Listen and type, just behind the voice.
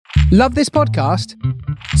Love this podcast?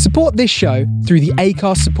 Support this show through the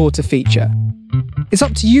Acast supporter feature. It's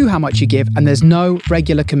up to you how much you give, and there's no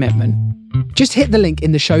regular commitment. Just hit the link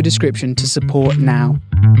in the show description to support now.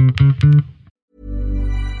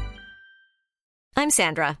 I'm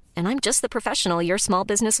Sandra, and I'm just the professional your small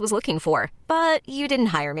business was looking for. But you didn't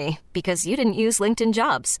hire me because you didn't use LinkedIn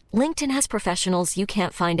Jobs. LinkedIn has professionals you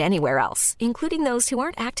can't find anywhere else, including those who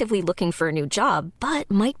aren't actively looking for a new job, but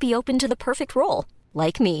might be open to the perfect role,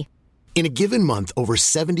 like me. In a given month, over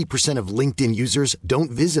 70% of LinkedIn users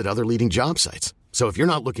don't visit other leading job sites. So if you're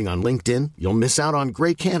not looking on LinkedIn, you'll miss out on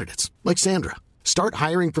great candidates like Sandra. Start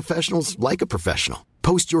hiring professionals like a professional.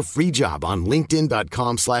 Post your free job on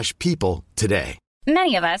linkedin.com/people today.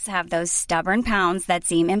 Many of us have those stubborn pounds that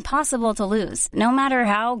seem impossible to lose, no matter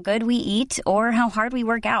how good we eat or how hard we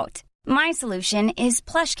work out. My solution is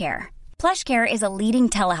PlushCare. PlushCare is a leading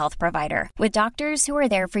telehealth provider with doctors who are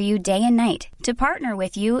there for you day and night to partner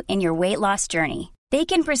with you in your weight loss journey. They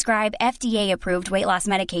can prescribe FDA-approved weight loss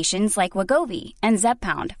medications like Wegovy and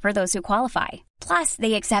Zepbound for those who qualify. Plus,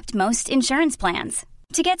 they accept most insurance plans.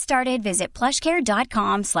 To get started, visit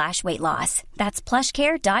plushcare.com/weightloss. That's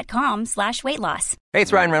plushcare.com/weightloss. Hey,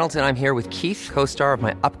 it's Ryan Reynolds, and I'm here with Keith, co-star of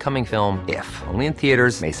my upcoming film, If, only in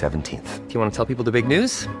theaters May 17th. Do you want to tell people the big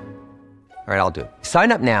news? All right, I'll do it.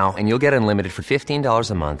 Sign up now and you'll get unlimited for $15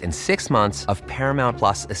 a month and 6 months of Paramount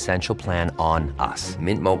Plus Essential Plan on us.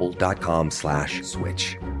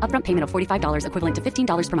 MintMobile.com/switch. Upfront payment of $45 equivalent to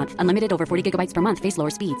 $15 per month. Unlimited over 40 gigabytes per month. Face lower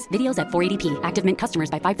speeds. Videos at 480p. Active Mint customers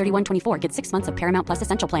by 531.24 get 6 months of Paramount Plus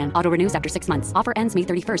Essential Plan. Auto renews after 6 months. Offer ends May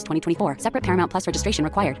 31st, 2024. Separate Paramount Plus registration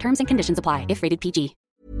required. Terms and conditions apply if rated PG.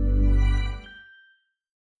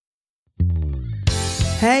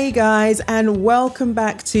 Hey guys, and welcome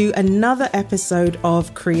back to another episode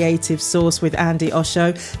of Creative Source with Andy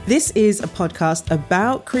Osho. This is a podcast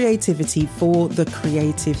about creativity for the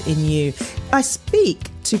creative in you. I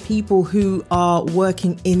speak to people who are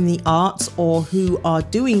working in the arts or who are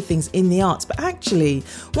doing things in the arts, but actually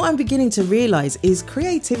what I'm beginning to realize is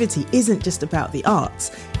creativity isn't just about the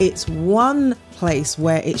arts. It's one place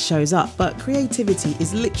where it shows up, but creativity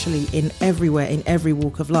is literally in everywhere, in every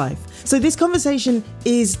walk of life. So this conversation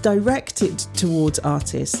is directed towards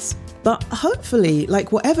artists, but hopefully,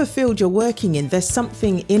 like whatever field you're working in, there's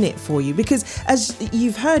something in it for you. Because as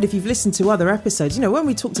you've heard, if you've listened to other episodes, you know, when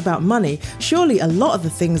we talked about money, surely a lot of the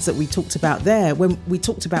things that we talked about there, when we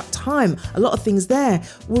talked about time, a lot of things there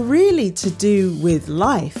were really to do with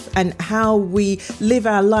life and how we live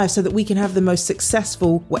our life so that we can have the most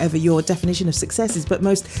successful, whatever your definition of success is, but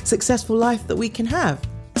most successful life that we can have.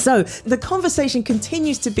 So the conversation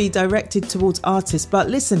continues to be directed towards artists, but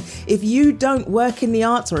listen, if you don't work in the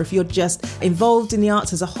arts or if you're just involved in the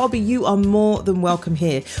arts as a hobby, you are more than welcome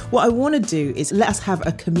here. What I want to do is let us have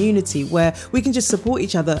a community where we can just support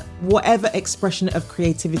each other, whatever expression of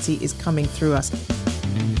creativity is coming through us.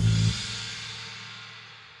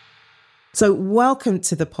 So welcome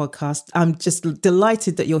to the podcast. I'm just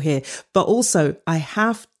delighted that you're here, but also I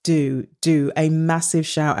have to do a massive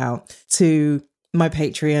shout out to my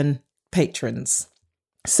Patreon patrons.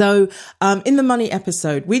 So in the money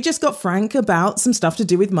episode, we just got frank about some stuff to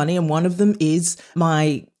do with money. And one of them is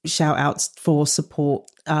my shout outs for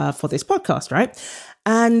support for this podcast, right?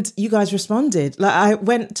 And you guys responded. Like I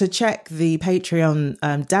went to check the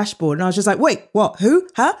Patreon dashboard and I was just like, wait, what? Who?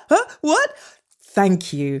 Huh? What?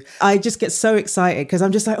 Thank you. I just get so excited because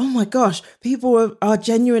I'm just like, oh my gosh, people are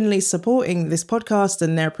genuinely supporting this podcast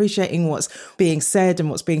and they're appreciating what's being said and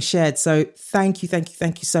what's being shared. So thank you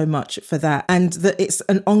so much for that. And that it's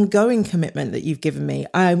an ongoing commitment that you've given me.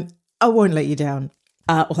 I won't let you down.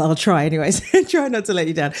 Well, I'll try anyways. Try not to let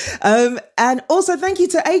you down. And also thank you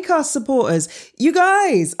to Acast supporters. You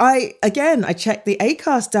guys, I checked the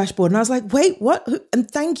Acast dashboard and I was like, wait, what?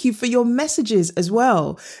 And thank you for your messages as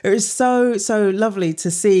well. It was so lovely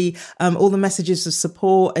to see all the messages of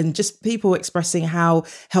support and just people expressing how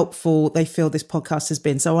helpful they feel this podcast has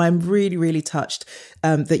been. So I'm really, really touched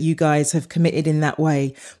that you guys have committed in that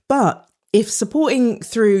way. But if supporting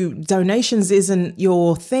through donations isn't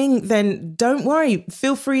your thing, then don't worry.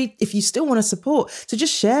 Feel free, if you still want to support, to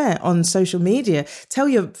just share on social media, tell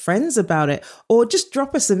your friends about it, or just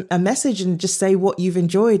drop us a message and just say what you've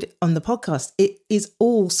enjoyed on the podcast. It is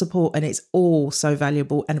all support and it's all so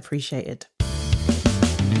valuable and appreciated.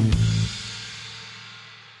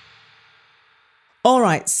 All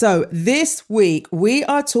right, so this week we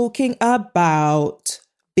are talking about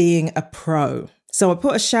being a pro. So I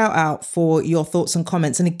put a shout out for your thoughts and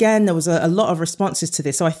comments. And again, there was a lot of responses to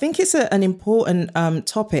this. So I think it's an important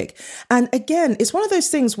topic. And again, it's one of those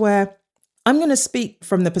things where I'm going to speak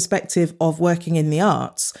from the perspective of working in the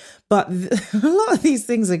arts, but a lot of these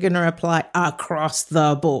things are going to apply across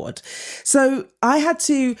the board. So I had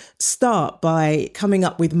to start by coming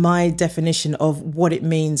up with my definition of what it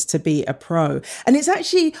means to be a pro. And it's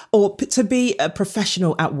actually, or to be a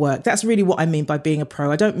professional at work. That's really what I mean by being a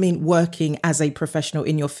pro. I don't mean working as a professional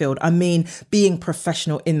in your field. I mean being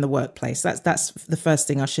professional in the workplace. That's the first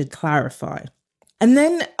thing I should clarify. And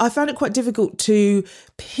then I found it quite difficult to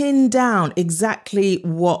pin down exactly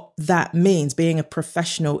what that means, being a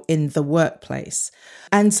professional in the workplace.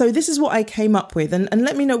 And so this is what I came up with. And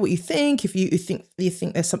let me know what you think, if you think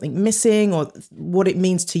there's something missing or what it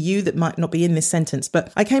means to you that might not be in this sentence.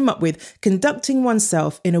 But I came up with conducting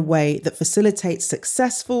oneself in a way that facilitates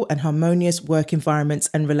successful and harmonious work environments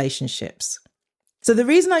and relationships. So the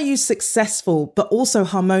reason I use successful, but also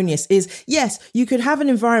harmonious is, yes, you could have an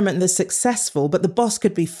environment that's successful, but the boss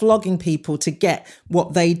could be flogging people to get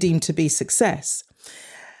what they deem to be success.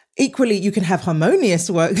 Equally, you can have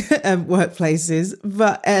harmonious workplaces,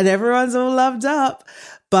 and everyone's all loved up,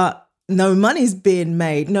 but no money's being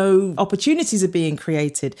made, no opportunities are being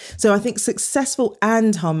created. So I think successful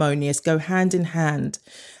and harmonious go hand in hand.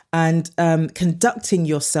 And conducting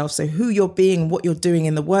yourself, so who you're being, what you're doing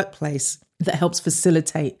in the workplace, that helps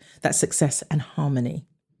facilitate that success and harmony.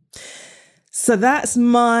 So that's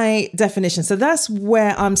my definition. So that's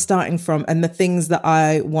where I'm starting from and the things that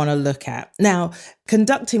I want to look at. Now,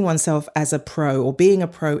 conducting oneself as a pro or being a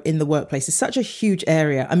pro in the workplace is such a huge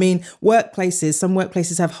area. I mean, some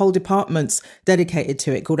workplaces have whole departments dedicated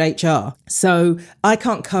to it called HR. So I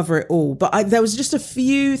can't cover it all, but there was just a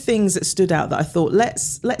few things that stood out that I thought,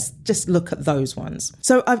 let's just look at those ones.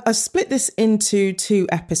 So I've split this into 2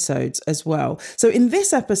 episodes as well. So in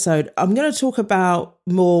this episode, I'm going to talk about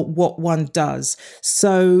more what one does.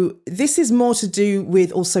 So this is more to do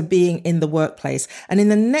with also being in the workplace. And in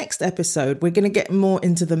the next episode, we're going to get more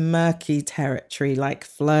into the murky territory like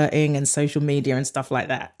flirting and social media and stuff like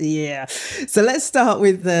that. Yeah. So let's start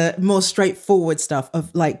with the more straightforward stuff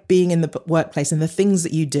of like being in the workplace and the things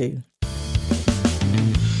that you do.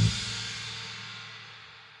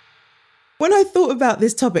 When I thought about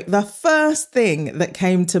this topic, the first thing that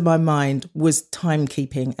came to my mind was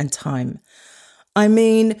timekeeping and time. I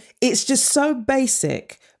mean, it's just so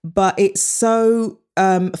basic, but it's so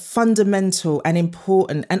fundamental and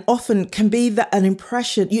important, and often can be an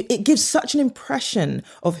impression. It gives such an impression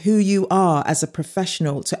of who you are as a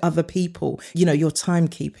professional to other people, your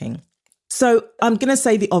timekeeping. So I'm going to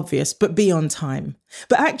say the obvious, but be on time.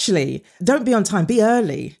 But actually, don't be on time, be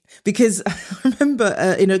early. Because I remember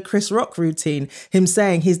in a Chris Rock routine, him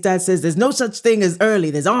saying, his dad says, there's no such thing as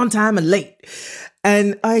early, there's on time and late.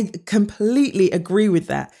 And I completely agree with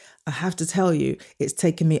that. I have to tell you, it's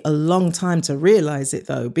taken me a long time to realize it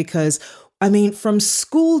though, because I mean, from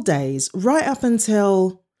school days right up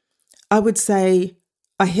until I would say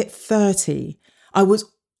I hit 30, I was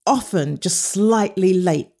often just slightly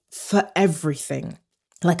late for everything.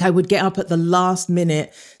 Like I would get up at the last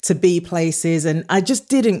minute to be places and I just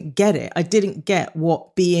didn't get it. I didn't get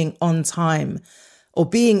what being on time or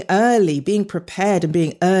being early, being prepared and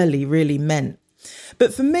being early really meant.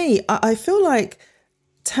 But for me, I feel like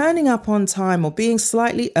turning up on time or being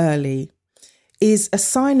slightly early is a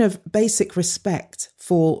sign of basic respect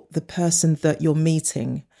for the person that you're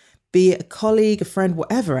meeting, be it a colleague, a friend,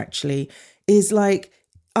 whatever actually, is like,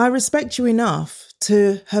 I respect you enough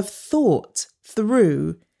to have thought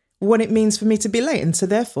through what it means for me to be late. And so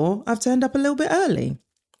therefore, I've turned up a little bit early.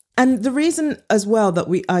 And the reason as well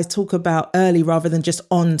that I talk about early rather than just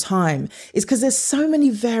on time is because there's so many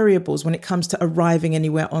variables when it comes to arriving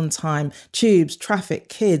anywhere on time, tubes, traffic,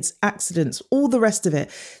 kids, accidents, all the rest of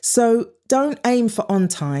it. So don't aim for on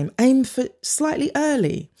time, aim for slightly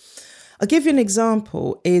early. I'll give you an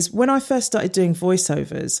example is when I first started doing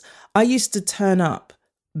voiceovers, I used to turn up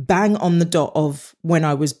bang on the dot of when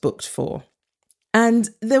I was booked for. And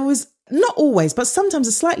there was not always, but sometimes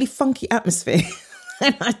a slightly funky atmosphere.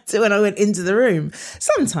 When I went into the room,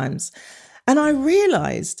 sometimes. And I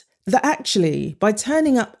realized that actually by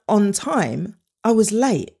turning up on time, I was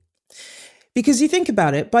late. Because you think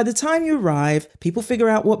about it, by the time you arrive, people figure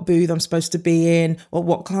out what booth I'm supposed to be in or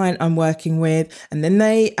what client I'm working with. And then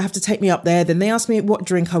they have to take me up there. Then they ask me what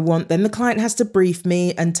drink I want. Then the client has to brief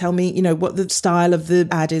me and tell me, what the style of the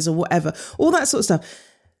ad is or whatever, all that sort of stuff.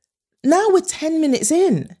 Now we're 10 minutes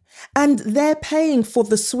in and they're paying for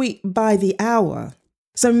the suite by the hour.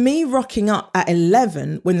 So me rocking up at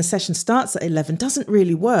 11 when the session starts at 11 doesn't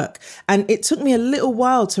really work. And it took me a little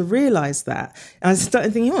while to realize that. And I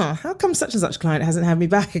started thinking, oh, how come such and such client hasn't had me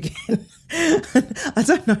back again? I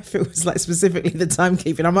don't know if it was like specifically the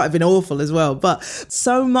timekeeping. I might have been awful as well. But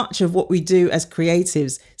so much of what we do as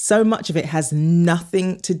creatives, so much of it has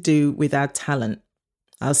nothing to do with our talent.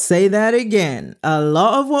 I'll say that again. A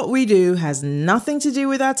lot of what we do has nothing to do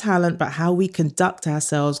with our talent, but how we conduct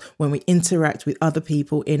ourselves when we interact with other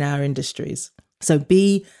people in our industries. So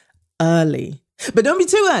be early, but don't be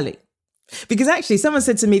too early. Because actually someone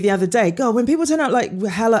said to me the other day, God, when people turn out like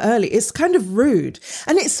hella early, it's kind of rude.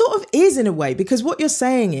 And it sort of is in a way, because what you're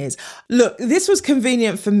saying is, look, this was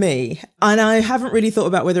convenient for me. And I haven't really thought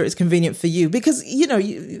about whether it's convenient for you because, you know,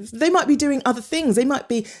 they might be doing other things. They might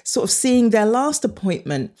be sort of seeing their last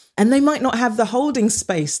appointment and they might not have the holding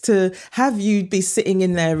space to have you be sitting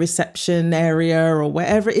in their reception area or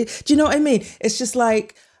wherever. Do you know what I mean? It's just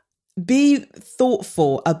like, be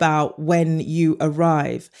thoughtful about when you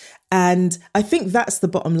arrive. And I think that's the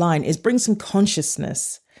bottom line, is bring some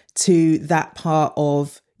consciousness to that part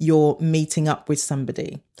of your meeting up with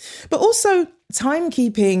somebody. But also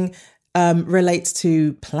timekeeping relates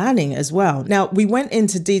to planning as well. Now, we went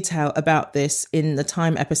into detail about this in the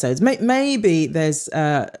time episodes. Maybe there's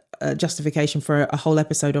a justification for a whole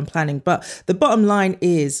episode on planning. But the bottom line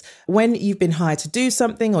is, when you've been hired to do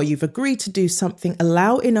something or you've agreed to do something,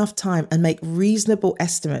 allow enough time and make reasonable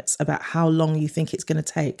estimates about how long you think it's going to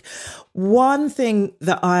take. One thing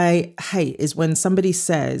that I hate is when somebody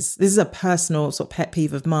says, this is a personal sort of pet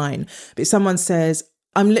peeve of mine, but someone says,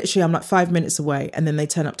 I'm like 5 minutes away, and then they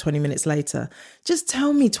turn up 20 minutes later. Just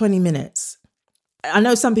tell me 20 minutes. I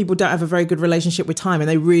know some people don't have a very good relationship with time and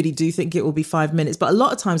they really do think it will be 5 minutes. But a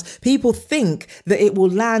lot of times people think that it will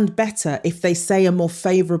land better if they say a more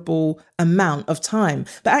favourable amount of time.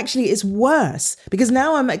 But actually it's worse, because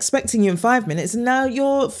now I'm expecting you in 5 minutes and now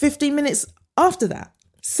you're 15 minutes after that.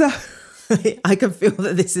 So I can feel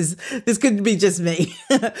that this could be just me.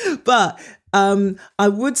 But I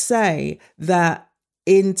would say that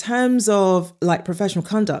in terms of like professional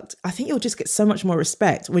conduct, I think you'll just get so much more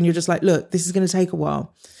respect when you're just like, look, this is going to take a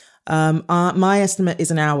while. My estimate is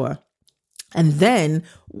an hour. And then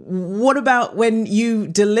what about when you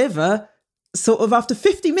deliver sort of after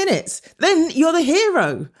 50 minutes? Then you're the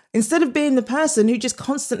hero instead of being the person who just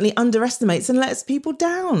constantly underestimates and lets people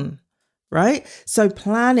down. Right? So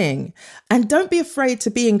planning, and don't be afraid to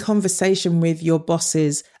be in conversation with your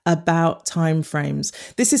bosses about timeframes.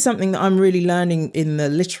 This is something that I'm really learning in the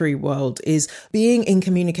literary world, is being in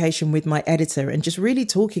communication with my editor and just really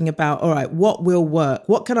talking about, all right, what will work?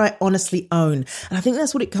 What can I honestly own? And I think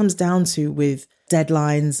that's what it comes down to with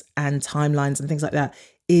deadlines and timelines and things like that,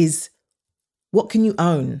 is what can you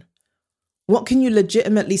own? What can you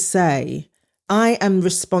legitimately say? I am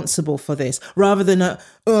responsible for this, rather than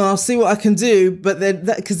I'll see what I can do. But then,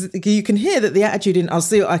 because you can hear that the attitude in I'll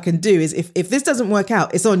see what I can do is, if this doesn't work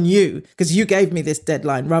out, it's on you because you gave me this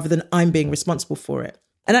deadline, rather than I'm being responsible for it.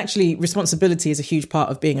 And actually, responsibility is a huge part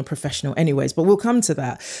of being a professional anyways, but we'll come to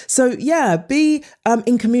that. So yeah, be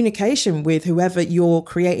in communication with whoever you're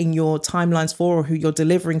creating your timelines for, or who you're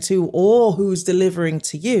delivering to, or who's delivering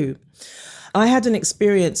to you. I had an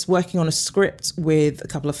experience working on a script with a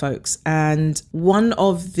couple of folks, and one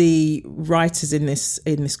of the writers in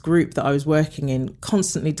this group that I was working in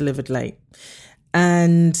constantly delivered late.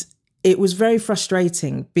 And it was very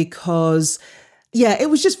frustrating because, it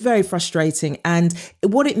was just very frustrating. And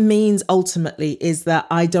what it means ultimately is that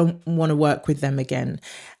I don't want to work with them again.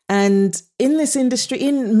 And in this industry,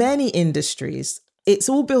 in many industries, it's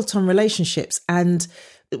all built on relationships, and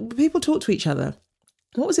people talk to each other.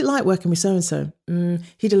 What was it like working with so-and-so?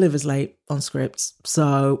 He delivers late on scripts,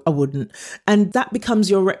 so I wouldn't. And that becomes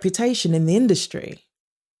your reputation in the industry.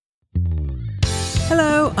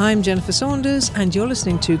 Hello, I'm Jennifer Saunders, and you're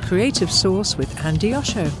listening to Creative Source with Andy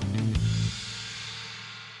Osho.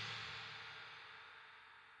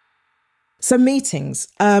 So meetings.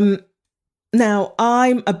 Now,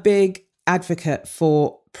 I'm a big advocate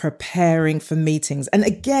for preparing for meetings. And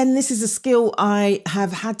again, this is a skill I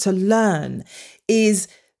have had to learn, is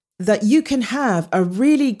that you can have a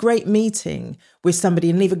really great meeting with somebody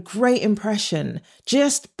and leave a great impression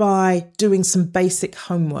just by doing some basic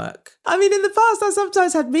homework. I mean, in the past, I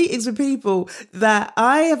sometimes had meetings with people that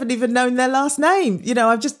I haven't even known their last name. You know,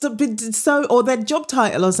 I've just been or their job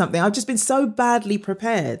title or something. I've just been so badly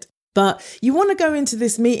prepared. But you want to go into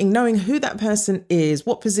this meeting knowing who that person is,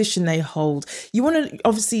 what position they hold. You want to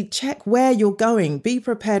obviously check where you're going, be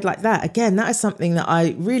prepared like that. Again, that is something that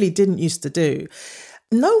I really didn't used to do.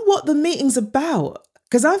 Know what the meeting's about.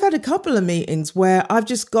 Because I've had a couple of meetings where I've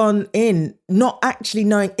just gone in not actually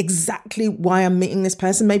knowing exactly why I'm meeting this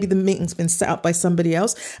person. Maybe the meeting's been set up by somebody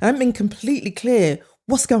else. And I've been completely clear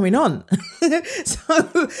what's going on.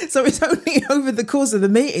 So it's only over the course of the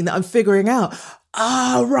meeting that I'm figuring out,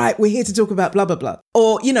 right, we're here to talk about blah, blah, blah.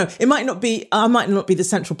 Or, I might not be the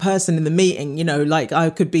central person in the meeting, like I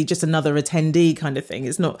could be just another attendee kind of thing.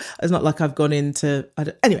 It's not like I've gone into,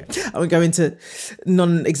 anyway, I won't go into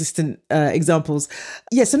non-existent examples.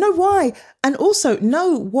 Yeah, so know why. And also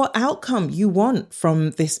know what outcome you want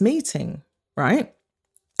from this meeting, right?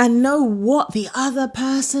 And know what the other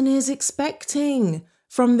person is expecting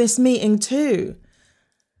from this meeting too.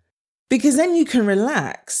 Because then you can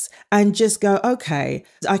relax and just go, okay,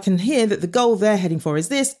 I can hear that the goal they're heading for is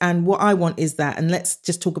this, and what I want is that, and let's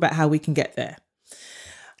just talk about how we can get there.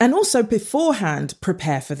 And also beforehand,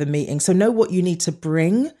 prepare for the meeting. So know what you need to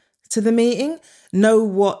bring to the meeting, know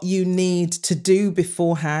what you need to do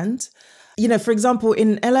beforehand. For example,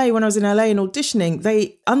 in LA, when I was in LA and auditioning,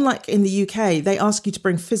 they, unlike in the UK, they ask you to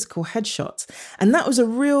bring physical headshots. And that was a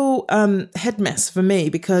real head mess for me,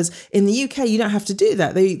 because in the UK, you don't have to do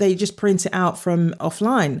that. They just print it out from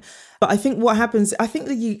offline. But I think what happens, I think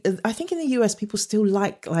in the US, people still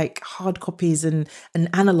like hard copies and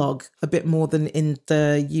analog a bit more than in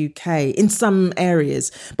the UK in some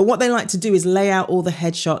areas. But what they like to do is lay out all the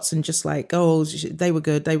headshots and just like, oh, they were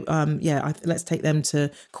good. Let's take them to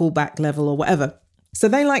callback level or whatever. So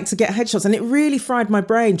they like to get headshots, and it really fried my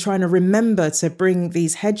brain trying to remember to bring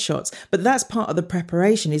these headshots. But that's part of the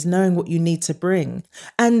preparation, is knowing what you need to bring.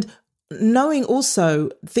 And knowing also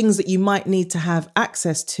things that you might need to have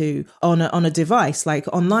access to on a device, like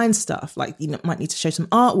online stuff, like you might need to show some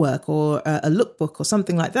artwork or a lookbook or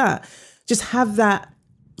something like that. Just have that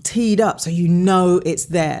teed up so you know it's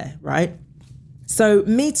there, right? So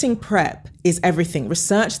meeting prep is everything.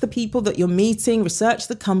 Research the people that you're meeting, research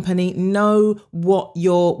the company, know what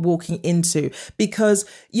you're walking into. Because,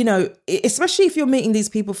 especially if you're meeting these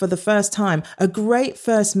people for the first time, a great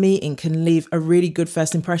first meeting can leave a really good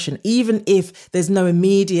first impression, even if there's no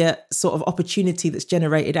immediate sort of opportunity that's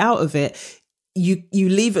generated out of it. You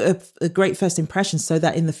leave a great first impression so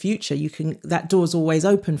that in the future that door's always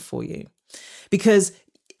open for you. Because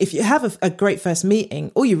if you have a great first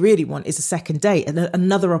meeting, all you really want is a second date and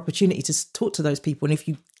another opportunity to talk to those people. And if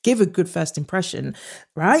you give a good first impression,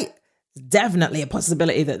 right, definitely a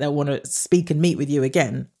possibility that they'll want to speak and meet with you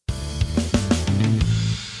again.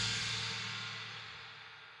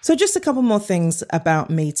 So just a couple more things about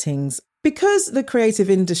meetings. Because the creative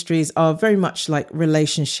industries are very much like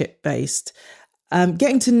relationship based,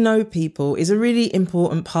 getting to know people is a really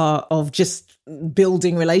important part of just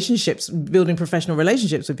building professional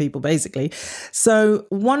relationships with people, basically. So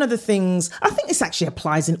one of the things, I think this actually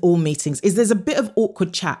applies in all meetings, is there's a bit of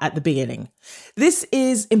awkward chat at the beginning. This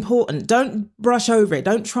is important. Don't brush over it.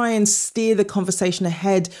 Don't try and steer the conversation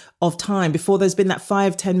ahead of time before there's been that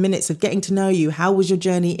 5-10 minutes of getting to know you. How was your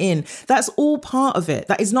journey in? That's all part of it.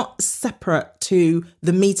 That is not separate to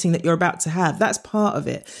the meeting that you're about to have. That's part of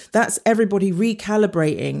it. That's everybody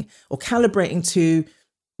recalibrating or calibrating to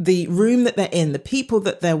the room that they're in, the people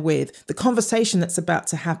that they're with, the conversation that's about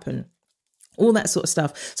to happen, all that sort of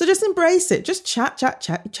stuff. So just embrace it. Just chat.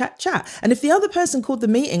 And if the other person called the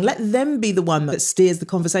meeting, let them be the one that steers the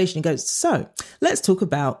conversation and goes, so let's talk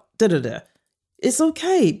about da-da-da. It's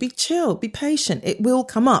okay. Be chill. Be patient. It will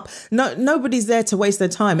come up. No, nobody's there to waste their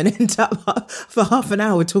time and end up for half an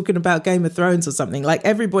hour talking about Game of Thrones or something. Like,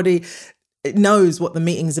 everybody knows what the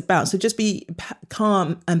meeting is about. So just be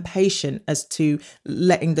calm and patient as to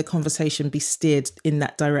letting the conversation be steered in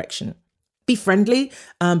that direction. Be friendly,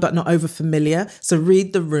 but not over familiar. So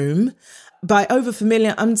read the room. By over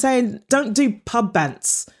familiar, I'm saying don't do pub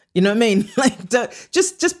bants. You know what I mean? Like,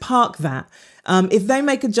 just park that. If they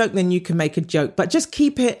make a joke, then you can make a joke, but just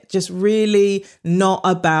keep it just really not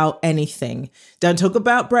about anything. Don't talk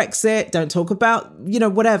about Brexit. Don't talk about,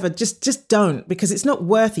 whatever. Just don't, because it's not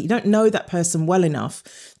worth it. You don't know that person well enough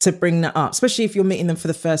to bring that up, especially if you're meeting them for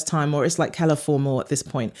the first time, or it's like hella formal at this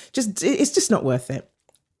point. It's just not worth it.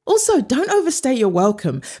 Also, don't overstay your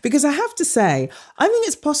welcome, because I have to say, I think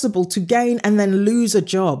it's possible to gain and then lose a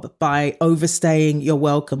job by overstaying your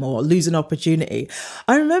welcome or lose an opportunity.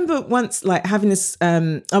 I remember once having this,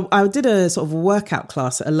 I did a sort of workout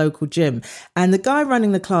class at a local gym, and the guy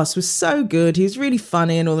running the class was so good. He was really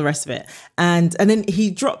funny and all the rest of it. And then he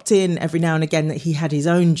dropped in every now and again that he had his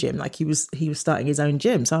own gym, like he was starting his own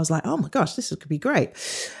gym. So I was like, oh my gosh, this could be great.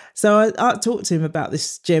 So I talked to him about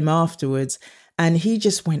this gym afterwards. And he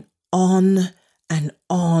just went on and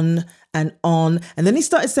on and on. And then he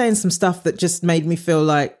started saying some stuff that just made me feel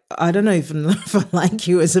like, I don't even know if I like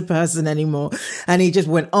you as a person anymore. And he just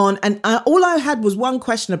went on. And all I had was one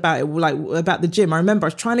question about it, like about the gym. I remember I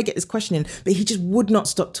was trying to get this question in, but he just would not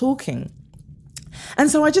stop talking.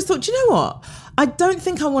 And so I just thought, you know what? I don't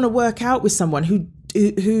think I want to work out with someone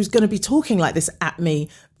who's going to be talking like this at me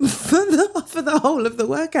for the whole of the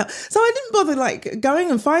workout. So I didn't bother like going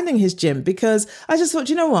and finding his gym, because I just thought,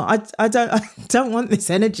 you know what, I don't want this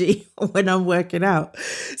energy when I'm working out.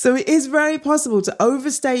 So it is very possible to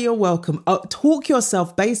overstay your welcome, talk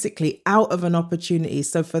yourself basically out of an opportunity.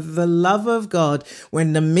 So for the love of God,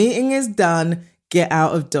 when the meeting is done, get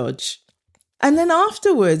out of Dodge. And then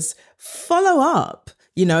afterwards, follow up.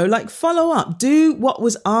 Follow up, do what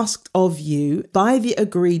was asked of you by the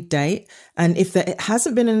agreed date. And if it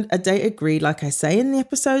hasn't been a date agreed, like I say in the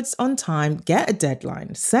episodes on time, get a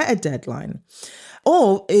deadline, set a deadline.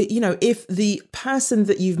 Or, if the person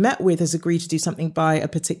that you've met with has agreed to do something by a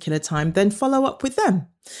particular time, then follow up with them.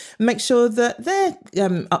 Make sure that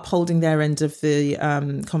they're upholding their end of the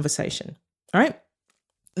conversation. All right.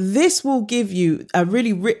 This will give you a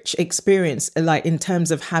really rich experience, like in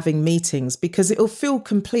terms of having meetings, because it'll feel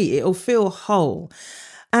complete, it'll feel whole.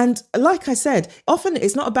 And like I said, often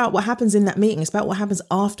it's not about what happens in that meeting, it's about what happens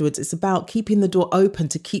afterwards. It's about keeping the door open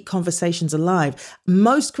to keep conversations alive.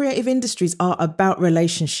 Most creative industries are about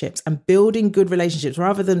relationships and building good relationships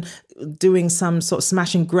rather than doing some sort of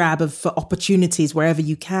smash and grab for opportunities wherever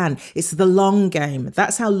you can. It's the long game.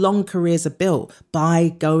 That's how long careers are built,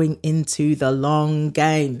 by going into the long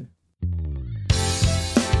game.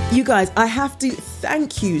 You guys, I have to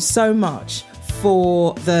thank you so much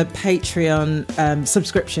for the Patreon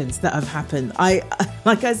subscriptions that have happened.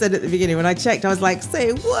 Like I said at the beginning, when I checked, I was like,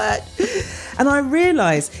 say what? And I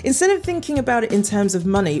realized, instead of thinking about it in terms of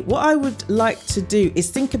money, what I would like to do is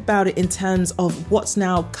think about it in terms of what's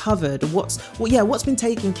now covered, what's been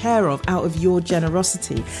taken care of out of your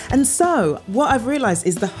generosity. And so what I've realized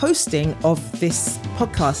is the hosting of this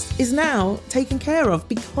podcast is now taken care of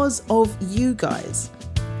because of you guys.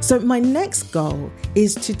 So my next goal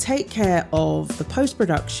is to take care of the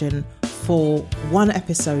post-production for one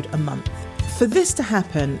episode a month. For this to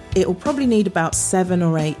happen, it will probably need about 7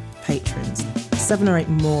 or 8 patrons, 7 or 8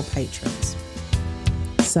 more patrons.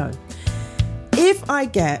 So if I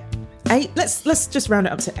get 8, let's just round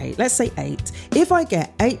it up to 8. Let's say 8. If I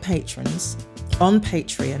get 8 patrons on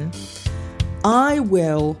Patreon, I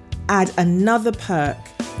will add another perk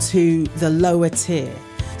to the lower tier.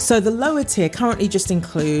 So the lower tier currently just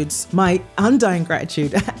includes my undying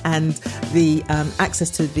gratitude and the access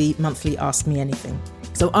to the monthly Ask Me Anything.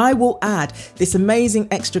 So I will add this amazing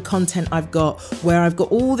extra content I've got, where I've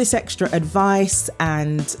got all this extra advice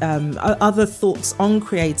and other thoughts on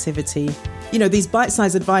creativity. These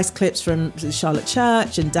bite-sized advice clips from Charlotte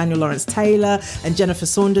Church and Daniel Lawrence Taylor and Jennifer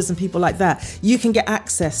Saunders and people like that. You can get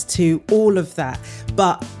access to all of that.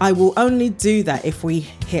 But I will only do that if we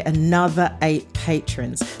hit another 8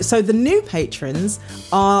 patrons. So the new patrons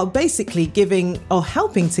are basically giving or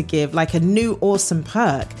helping to give like a new awesome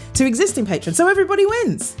perk to existing patrons. So everybody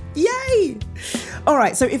wins. Yay! All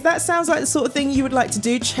right. So if that sounds like the sort of thing you would like to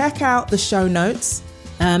do, check out the show notes.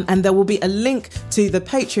 And there will be a link to the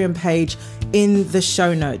Patreon page in the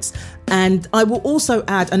show notes. And I will also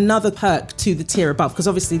add another perk to the tier above, because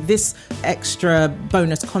obviously this extra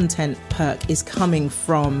bonus content perk is coming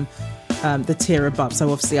from the tier above.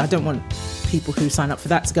 So obviously I don't want people who sign up for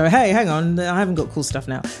that to go, hey, hang on, I haven't got cool stuff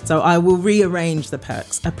now. So I will rearrange the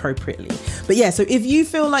perks appropriately. But yeah, so if you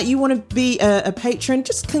feel like you want to be a patron,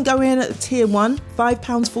 just can go in at tier 1,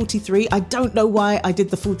 £5.43. I don't know why I did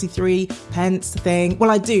the 43 pence thing.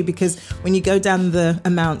 Well, I do, because when you go down the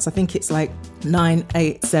amounts, I think it's like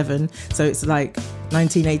 987. So it's like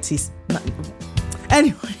 1980s.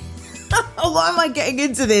 Anyway. Why am I getting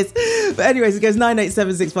into this? But anyways, it goes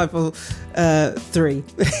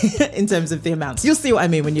 9876543 in terms of the amounts. You'll see what I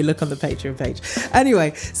mean when you look on the Patreon page.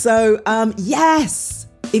 Anyway, so yes,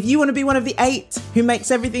 if you want to be one of the 8 who makes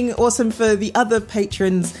everything awesome for the other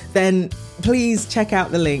patrons, then please check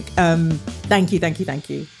out the link. Thank you.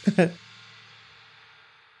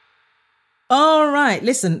 All right,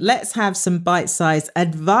 listen, let's have some bite-sized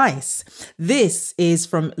advice. This is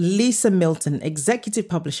from Lisa Milton, executive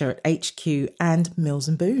publisher at HQ and Mills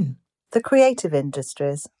 & Boon. The creative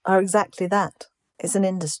industries are exactly that. It's an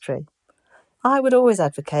industry. I would always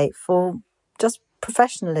advocate for just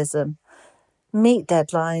professionalism. Meet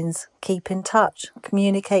deadlines, keep in touch,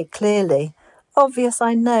 communicate clearly. Obvious,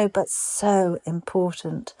 I know, but so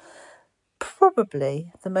important.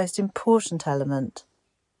 Probably the most important element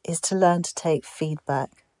is to learn to take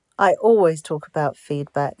feedback. I always talk about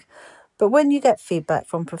feedback, But when you get feedback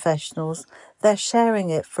from professionals, they're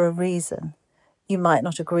sharing it for a reason. You might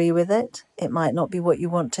not agree with it, it might not be what you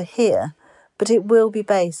want to hear, but it will be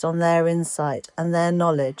based on their insight and their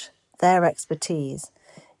knowledge, their expertise.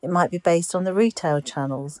 It might be based on the retail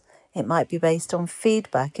channels, it might be based on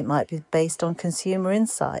feedback, it might be based on consumer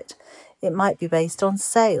insight, it might be based on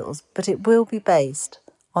sales, but it will be based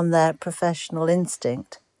on their professional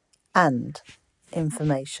instinct and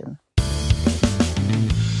information.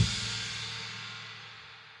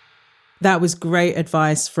 That was great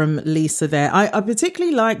advice from Lisa there. I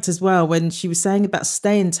particularly liked as well when she was saying about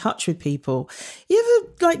stay in touch with people. You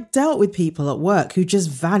ever dealt with people at work who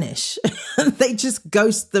just vanish? They just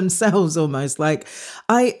ghost themselves almost. I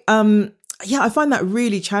find that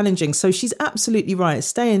really challenging. So she's absolutely right.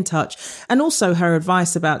 Stay in touch. And also her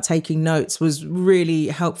advice about taking notes was really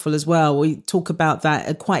helpful as well. We talk about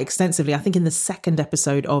that quite extensively, I think in the second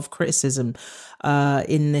episode of Criticism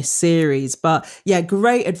in this series. But yeah,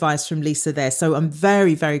 great advice from Lisa there. So I'm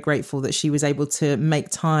very, very grateful that she was able to make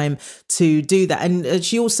time to do that. And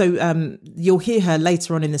she also, you'll hear her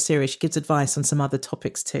later on in the series, she gives advice on some other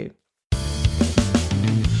topics too.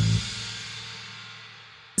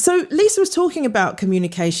 So Lisa was talking about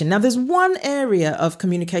communication. Now, there's one area of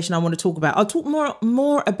communication I want to talk about. I'll talk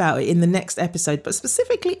more about it in the next episode, but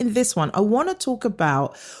specifically in this one, I want to talk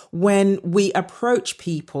about when we approach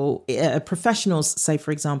people, professionals, say, for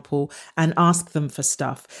example, and ask them for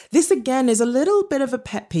stuff. This, again, is a little bit of a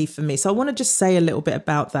pet peeve for me. So I want to just say a little bit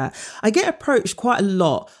about that. I get approached quite a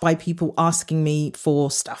lot by people asking me for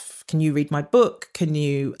stuff. Can you read my book? Can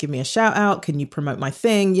you give me a shout out? Can you promote my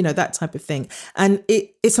thing? You know, that type of thing. And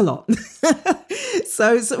it's a lot.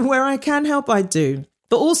 so where I can help, I do.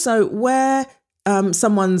 But also where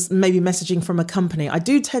someone's maybe messaging from a company, I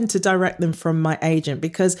do tend to direct them from my agent,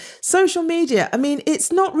 because social media,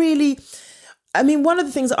 it's not really... one of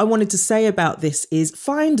the things that I wanted to say about this is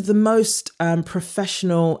find the most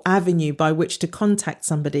professional avenue by which to contact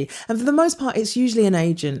somebody. And for the most part, it's usually an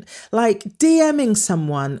agent. Like DMing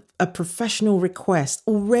someone a professional request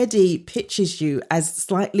already pitches you as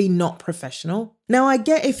slightly not professional. Now, I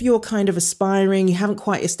get if you're kind of aspiring, you haven't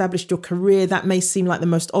quite established your career, that may seem like the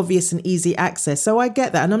most obvious and easy access. So I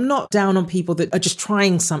get that. And I'm not down on people that are just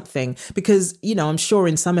trying something because, I'm sure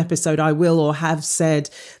in some episode I will or have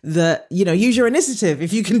said that, use your initiative.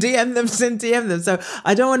 If you can DM them, send DM them. So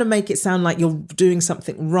I don't want to make it sound like you're doing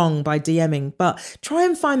something wrong by DMing, but try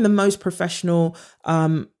and find the most professional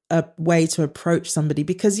a way to approach somebody,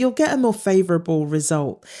 because you'll get a more favorable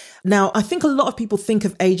result. Now, I think a lot of people think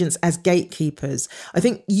of agents as gatekeepers. I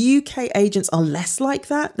think UK agents are less like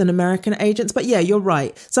that than American agents. But yeah, you're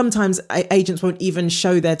right. Sometimes agents won't even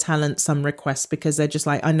show their talent some requests because they're just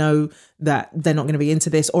like, I know that they're not going to be into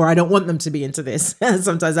this, or I don't want them to be into this.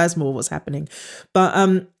 Sometimes that's more what's happening.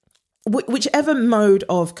 But whichever mode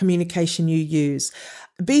of communication you use,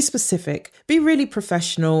 be specific, be really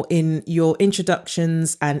professional in your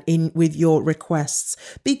introductions and with your requests.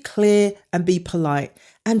 Be clear and be polite.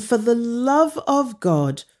 And for the love of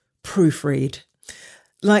God, proofread.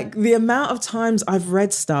 Like the amount of times I've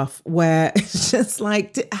read stuff where it's just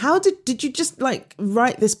like, how did you just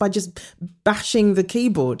write this by just bashing the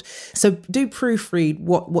keyboard? So do proofread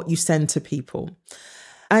what you send to people.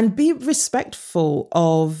 And be respectful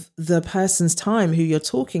of the person's time who you're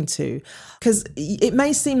talking to, because it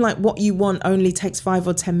may seem like what you want only takes 5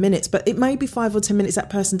 or 10 minutes, but it may be 5 or 10 minutes that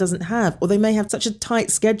person doesn't have, or they may have such a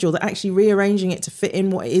tight schedule that actually rearranging it to fit in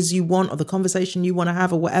what it is you want or the conversation you want to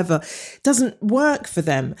have or whatever doesn't work for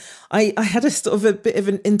them. I had a bit of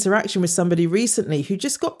an interaction with somebody recently who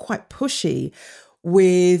just got quite pushy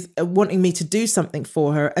with wanting me to do something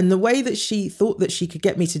for her. And the way that she thought that she could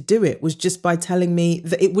get me to do it was just by telling me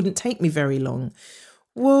that it wouldn't take me very long.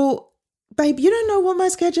 Well, babe, you don't know what my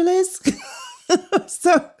schedule is.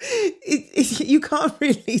 So you can't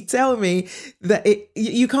really tell me that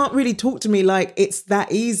you can't really talk to me like it's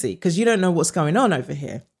that easy, because you don't know what's going on over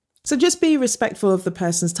here. So just be respectful of the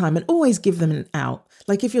person's time and always give them an out.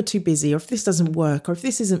 Like if you're too busy, or if this doesn't work, or if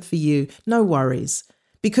this isn't for you, no worries.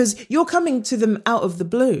 Because you're coming to them out of the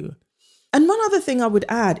blue. And one other thing I would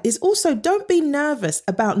add is also don't be nervous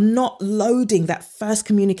about not loading that first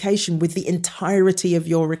communication with the entirety of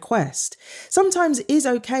your request. Sometimes it is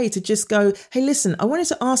okay to just go, hey, listen, I wanted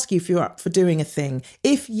to ask you if you're up for doing a thing.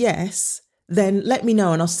 If yes, then let me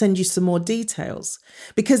know and I'll send you some more details.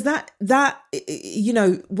 Because that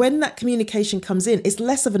when that communication comes in, it's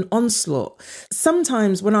less of an onslaught.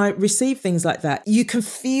 Sometimes when I receive things like that, you can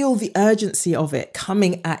feel the urgency of it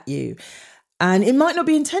coming at you. And it might not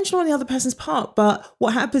be intentional on the other person's part, but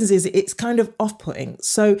what happens is it's kind of off-putting.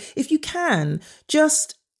 So if you can,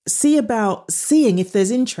 just see about seeing if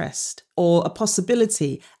there's interest or a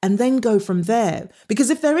possibility and then go from there. Because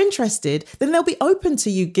if they're interested, then they'll be open to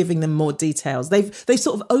you giving them more details. They've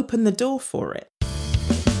sort of opened the door for it.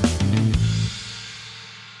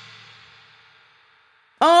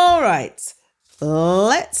 All right,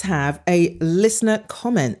 let's have a listener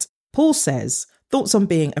comment. Paul says, thoughts on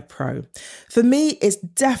being a pro. For me, it's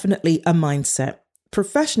definitely a mindset.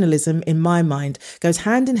 Professionalism, in my mind, goes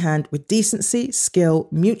hand in hand with decency, skill,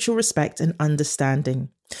 mutual respect, and understanding.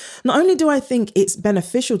 Not only do I think it's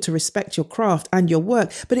beneficial to respect your craft and your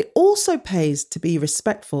work, but it also pays to be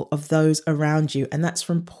respectful of those around you. And that's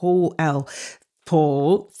from Paul L.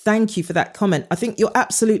 Paul, thank you for that comment. I think you're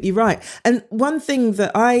absolutely right. And one thing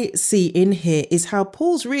that I see in here is how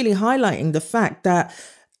Paul's really highlighting the fact that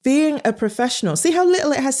being a professional, see how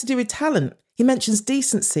little it has to do with talent. He mentions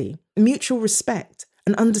decency, mutual respect,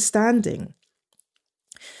 and understanding.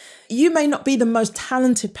 You may not be the most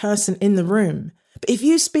talented person in the room, but if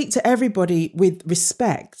you speak to everybody with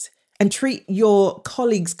respect and treat your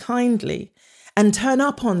colleagues kindly and turn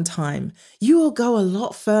up on time, you will go a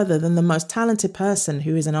lot further than the most talented person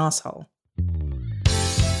who is an asshole.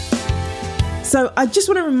 So I just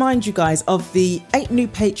want to remind you guys of the 8 new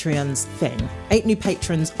Patreons thing, 8 new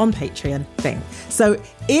patrons on Patreon thing. So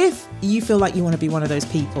if you feel like you want to be one of those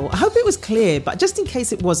people, I hope it was clear, but just in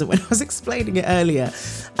case it wasn't when I was explaining it earlier,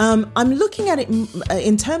 I'm looking at it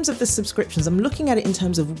in terms of the subscriptions. I'm looking at it in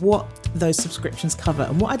terms of what those subscriptions cover.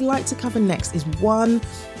 And what I'd like to cover next is one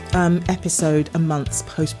episode a month's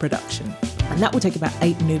post-production. And that will take about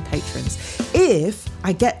 8 new patrons. If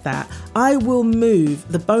I get that, I will move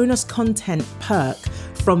the bonus content perk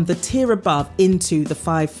from the tier above into the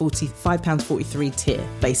 £5.43 tier,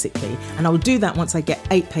 basically. And I will do that once I get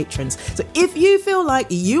 8 patrons. So if you feel like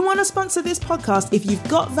you want to sponsor this podcast, if you've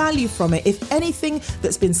got value from it, if anything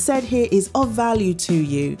that's been said here is of value to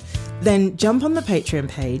you, then jump on the Patreon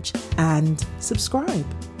page and subscribe.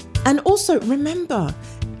 And also remember,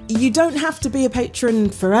 you don't have to be a patron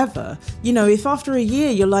forever. You know, if after a year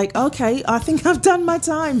you're like, okay, I think I've done my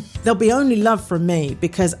time, there'll be only love from me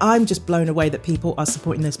because I'm just blown away that people are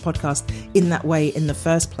supporting this podcast in that way in the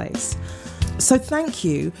first place. So thank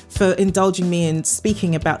you for indulging me in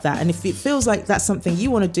speaking about that. And if it feels like that's something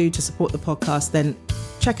you want to do to support the podcast, then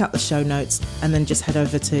check out the show notes and then just head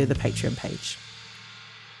over to the Patreon page.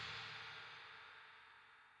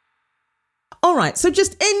 All right, so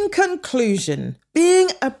just in conclusion, being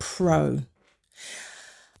a pro.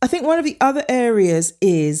 I think one of the other areas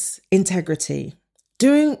is integrity.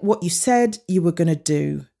 Doing what you said you were going to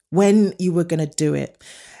do, when you were going to do it.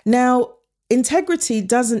 Now, integrity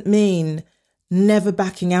doesn't mean never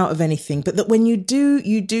backing out of anything, but that when you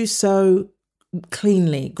do so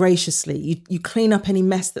cleanly, graciously. You clean up any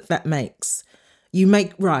mess that makes. You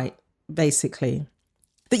make right, basically.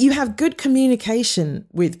 That you have good communication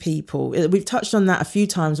with people. We've touched on that a few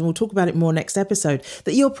times and we'll talk about it more next episode.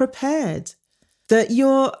 That you're prepared. That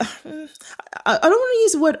you're, I don't want to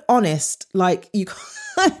use the word honest, like you,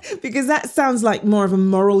 because that sounds like more of a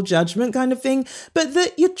moral judgment kind of thing, but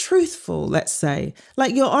that you're truthful, let's say.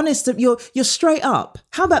 Like you're honest, you're straight up.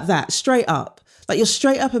 How about that? Straight up. Like you're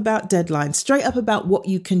straight up about deadlines, straight up about what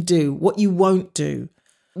you can do, what you won't do,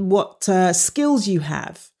 what skills you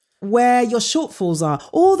have, where your shortfalls are,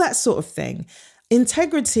 all that sort of thing.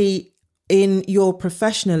 Integrity in your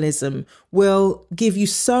professionalism will give you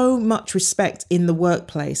so much respect in the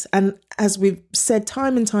workplace. And as we've said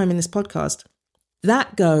time and time in this podcast,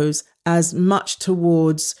 that goes as much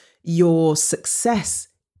towards your success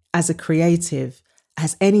as a creative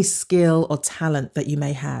as any skill or talent that you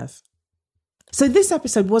may have. So this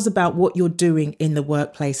episode was about what you're doing in the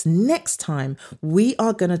workplace. Next time, we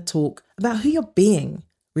are going to talk about who you're being,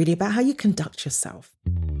 really about how you conduct yourself.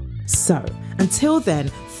 So until then,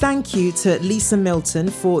 thank you to Lisa Milton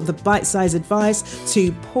for the bite-sized advice,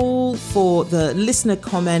 to Paul for the listener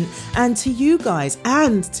comment, and to you guys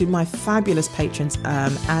and to my fabulous patrons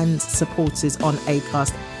and supporters on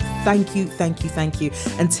Acast. Thank you, thank you, thank you.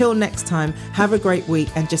 Until next time, have a great week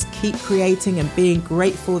and just keep creating and being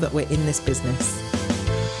grateful that we're in this business.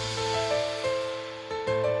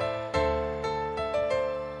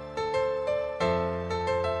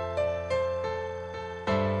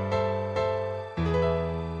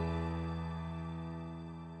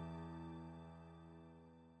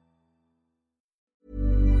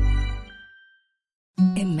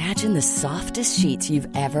 Imagine the softest sheets you've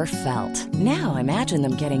ever felt. Now imagine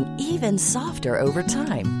them getting even softer over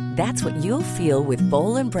time. That's what you'll feel with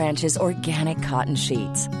Boll & Branch's organic cotton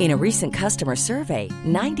sheets. In a recent customer survey,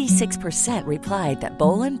 96% replied that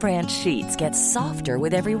Boll & Branch sheets get softer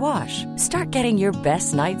with every wash. Start getting your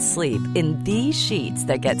best night's sleep in these sheets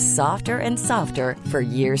that get softer and softer for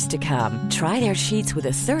years to come. Try their sheets with a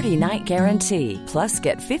 30-night guarantee. Plus,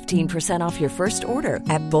 get 15% off your first order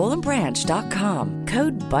at bollandbranch.com.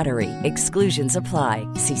 Code BUTTERY. Exclusions apply.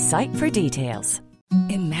 See site for details.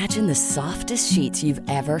 Imagine the softest sheets you've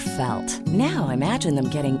ever felt. Now imagine them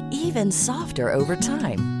getting even softer over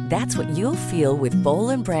time. That's what you'll feel with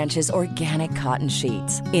Boll & Branch's organic cotton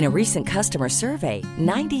sheets. In a recent customer survey,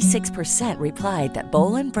 96% replied that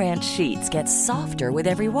Boll & Branch sheets get softer with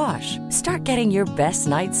every wash. Start getting your best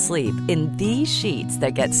night's sleep in these sheets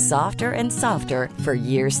that get softer and softer for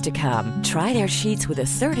years to come. Try their sheets with a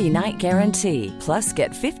 30-night guarantee. Plus,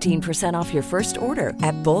 get 15% off your first order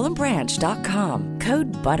at bollandbranch.com.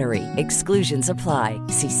 Code BUTTERY. Exclusions apply.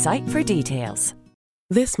 See site for details.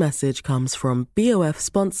 This message comes from BOF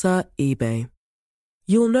sponsor eBay.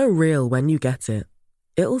 You'll know real when you get it.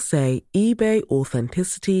 It'll say eBay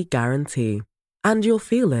Authenticity Guarantee. And you'll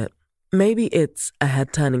feel it. Maybe it's a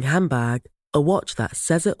head-turning handbag, a watch that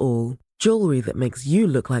says it all, jewelry that makes you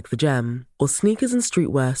look like the gem, or sneakers and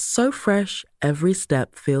streetwear so fresh every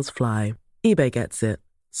step feels fly. eBay gets it.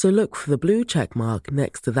 So look for the blue check mark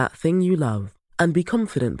next to that thing you love. And be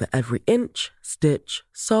confident that every inch, stitch,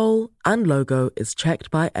 sole, and logo is checked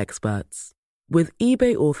by experts. With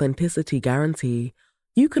eBay Authenticity Guarantee,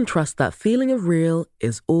 you can trust that feeling of real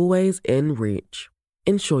is always in reach.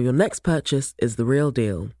 Ensure your next purchase is the real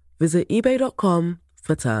deal. Visit ebay.com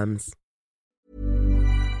for terms.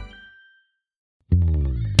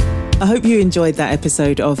 I hope you enjoyed that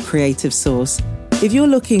episode of Creative Source. If you're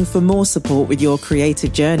looking for more support with your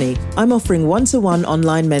creative journey, I'm offering one-to-one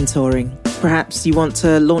online mentoring. Perhaps you want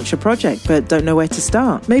to launch a project but don't know where to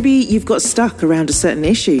start. Maybe you've got stuck around a certain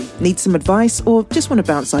issue, need some advice, or just want to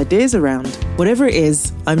bounce ideas around. Whatever it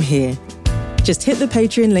is, I'm here. Just hit the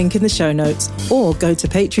Patreon link in the show notes or go to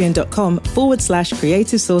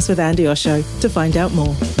patreon.com/Creative Source with Andy Osho to find out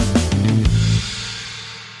more.